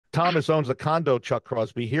Thomas owns a condo, Chuck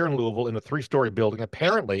Crosby, here in Louisville in a three-story building.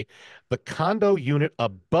 Apparently, the condo unit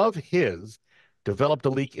above his developed a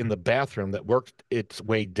leak in the bathroom that worked its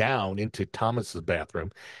way down into Thomas's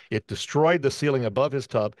bathroom. It destroyed the ceiling above his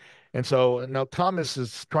tub. And so now Thomas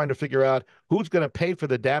is trying to figure out who's going to pay for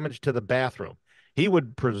the damage to the bathroom. He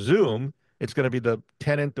would presume it's going to be the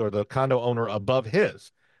tenant or the condo owner above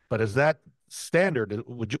his. But is that standard?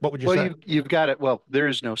 What would you Well, say? you've got it. Well, there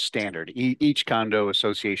is no standard. Each condo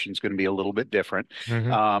association is going to be a little bit different.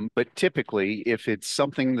 Hmm. But typically, if it's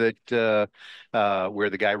something that where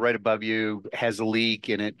the guy right above you has a leak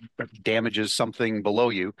and it damages something below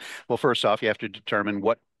you, well, first off, you have to determine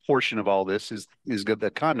what portion of all this is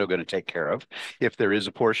the condo going to take care of. If there is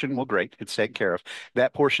a portion, well, great, it's taken care of.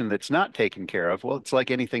 That portion that's not taken care of, well, it's like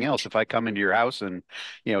anything else. If I come into your house and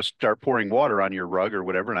start pouring water on your rug or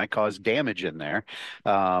whatever, and I cause damage in there,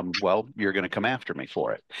 well, you're going to come after me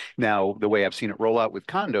for it. Now, the way I've seen it roll out with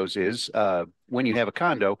condos is when you have a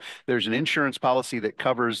condo, there's an insurance policy that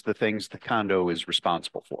covers the things the condo is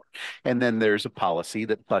responsible for. And then there's a policy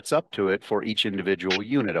that butts up to it for each individual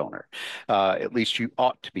unit owner. At least you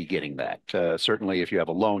ought to be getting that. Certainly, if you have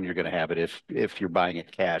a loan, you're going to have it. If you're buying it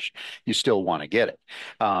cash, you still want to get it.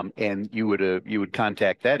 And you would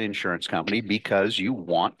contact that insurance company because you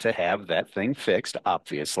want to have that thing fixed,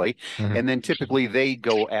 obviously. Hmm. And then typically they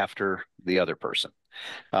go after the other person.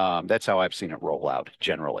 That's how I've seen it roll out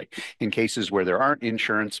generally. In cases where there aren't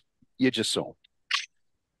insurance, you just sue 'em.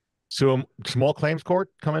 So, small claims court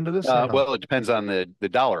come into this or no? Well, it depends on the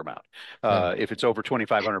dollar amount. Yeah. If it's over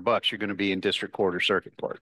 2,500 bucks, you're going to be in district court or circuit court.